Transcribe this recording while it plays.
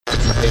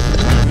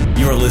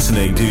You're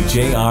listening to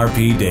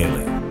JRP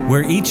Daily,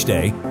 where each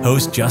day,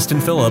 host Justin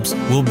Phillips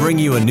will bring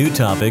you a new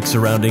topic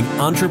surrounding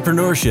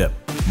entrepreneurship,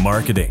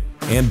 marketing,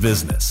 and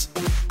business.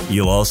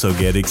 You'll also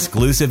get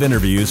exclusive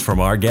interviews from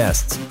our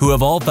guests who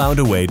have all found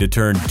a way to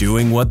turn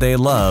doing what they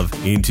love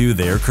into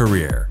their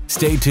career.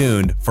 Stay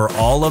tuned for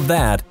all of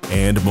that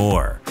and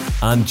more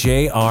on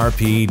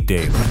JRP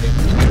Daily.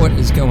 What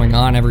is going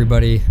on,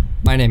 everybody?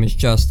 My name is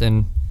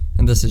Justin,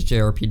 and this is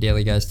JRP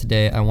Daily, guys.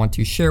 Today, I want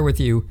to share with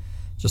you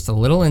just a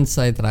little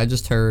insight that I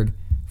just heard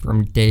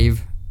from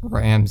Dave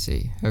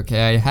Ramsey.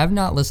 Okay, I have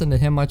not listened to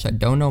him much. I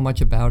don't know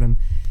much about him.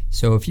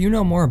 So if you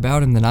know more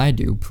about him than I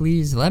do,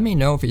 please let me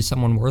know if he's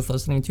someone worth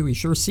listening to. He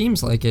sure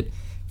seems like it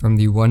from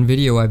the one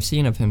video I've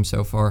seen of him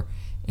so far.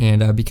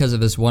 And because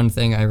of this one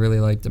thing, I really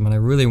liked him, and I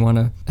really want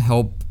to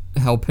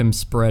help him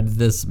spread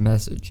this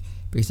message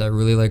because I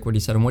really like what he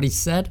said. And what he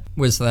said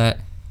was that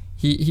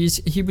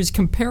he was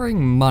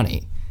comparing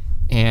money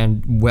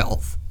and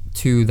wealth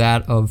to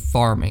that of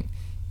farming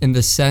in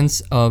the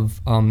sense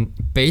of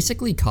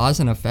basically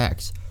cause and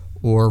effects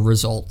or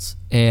results,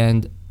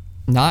 and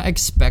not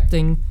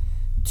expecting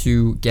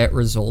to get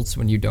results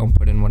when you don't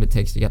put in what it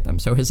takes to get them.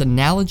 So his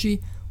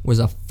analogy was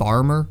a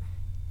farmer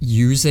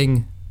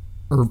planting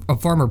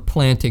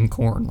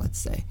corn, let's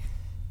say.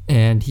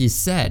 And he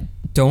said,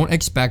 don't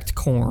expect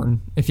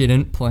corn if you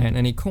didn't plant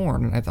any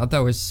corn. And I thought that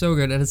was so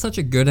good. And it's such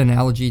a good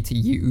analogy to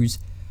use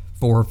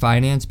for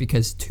finance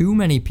because too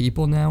many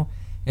people now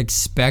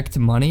expect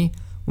money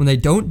when they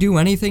don't do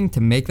anything to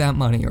make that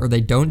money, or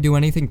they don't do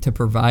anything to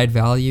provide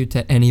value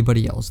to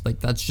anybody else. Like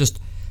that's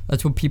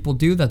what people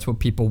do. That's what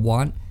people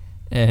want.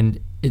 And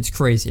it's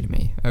crazy to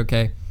me,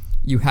 okay?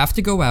 You have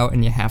to go out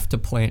and you have to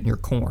plant your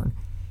corn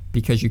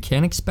because you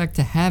can't expect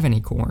to have any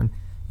corn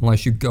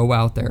unless you go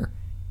out there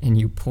and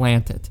you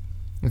plant it,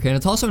 okay? And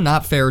it's also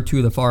not fair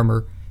to the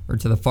farmer or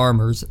to the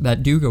farmers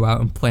that do go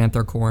out and plant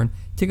their corn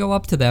to go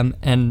up to them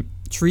and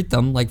treat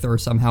them like they're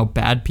somehow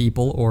bad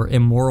people or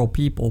immoral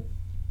people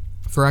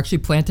for actually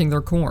planting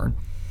their corn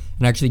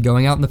and actually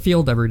going out in the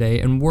field every day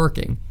and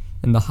working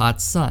in the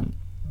hot sun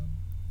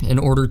in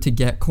order to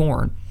get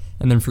corn.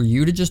 And then for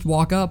you to just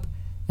walk up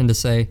and to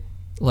say,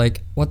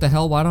 like, what the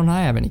hell, why don't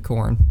I have any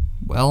corn?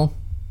 Well,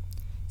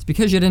 it's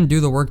because you didn't do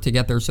the work to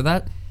get there. So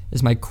that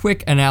is my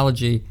quick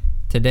analogy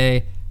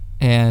today.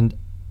 And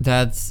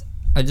I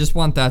just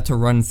want that to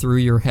run through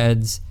your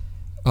heads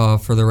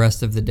for the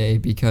rest of the day,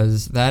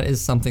 because that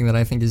is something that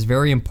I think is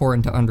very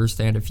important to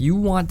understand. If you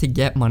want to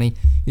get money,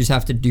 you just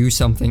have to do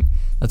something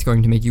that's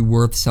going to make you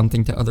worth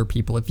something to other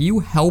people. If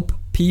you help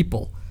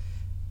people,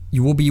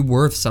 you will be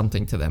worth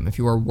something to them. If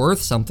you are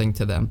worth something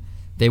to them,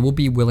 they will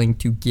be willing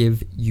to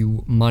give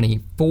you money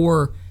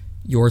for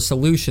your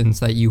solutions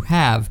that you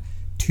have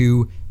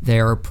to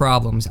their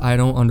problems. I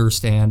don't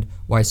understand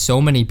why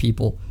so many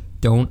people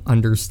don't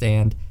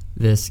understand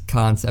this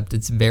concept.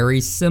 It's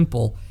very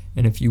simple,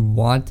 and if you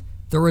want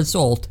the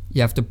result,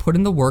 you have to put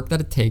in the work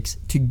that it takes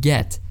to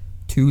get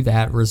to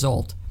that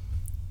result.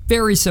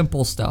 Very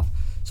simple stuff.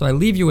 So I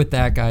leave you with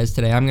that, guys,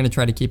 today. I'm going to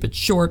try to keep it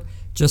short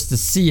just to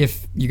see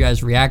if you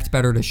guys react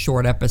better to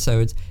short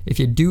episodes. If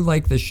you do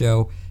like the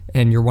show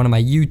and you're one of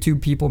my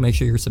YouTube people, make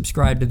sure you're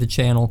subscribed to the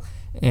channel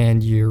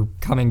and you're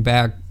coming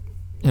back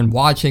and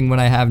watching when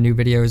I have new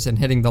videos and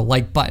hitting the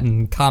like button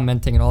and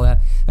commenting and all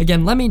that.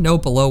 Again, let me know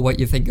below what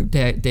you think of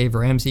Dave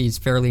Ramsey. He's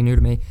fairly new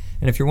to me.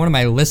 And if you're one of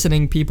my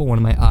listening people, one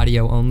of my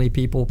audio-only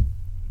people,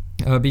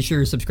 be sure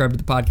you're subscribed to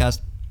the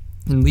podcast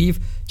and leave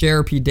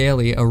JRP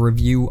Daily a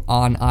review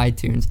on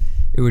iTunes.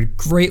 It would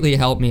greatly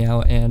help me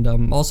out. And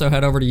also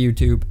head over to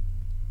YouTube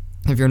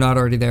if you're not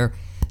already there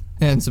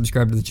and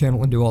subscribe to the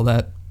channel and do all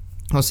that.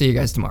 I'll see you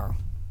guys tomorrow.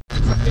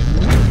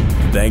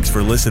 Thanks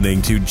for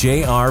listening to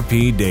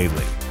JRP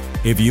Daily.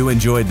 If you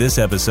enjoyed this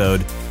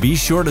episode, be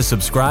sure to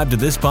subscribe to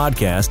this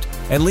podcast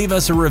and leave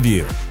us a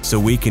review so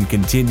we can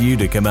continue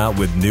to come out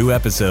with new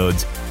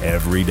episodes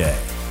every day.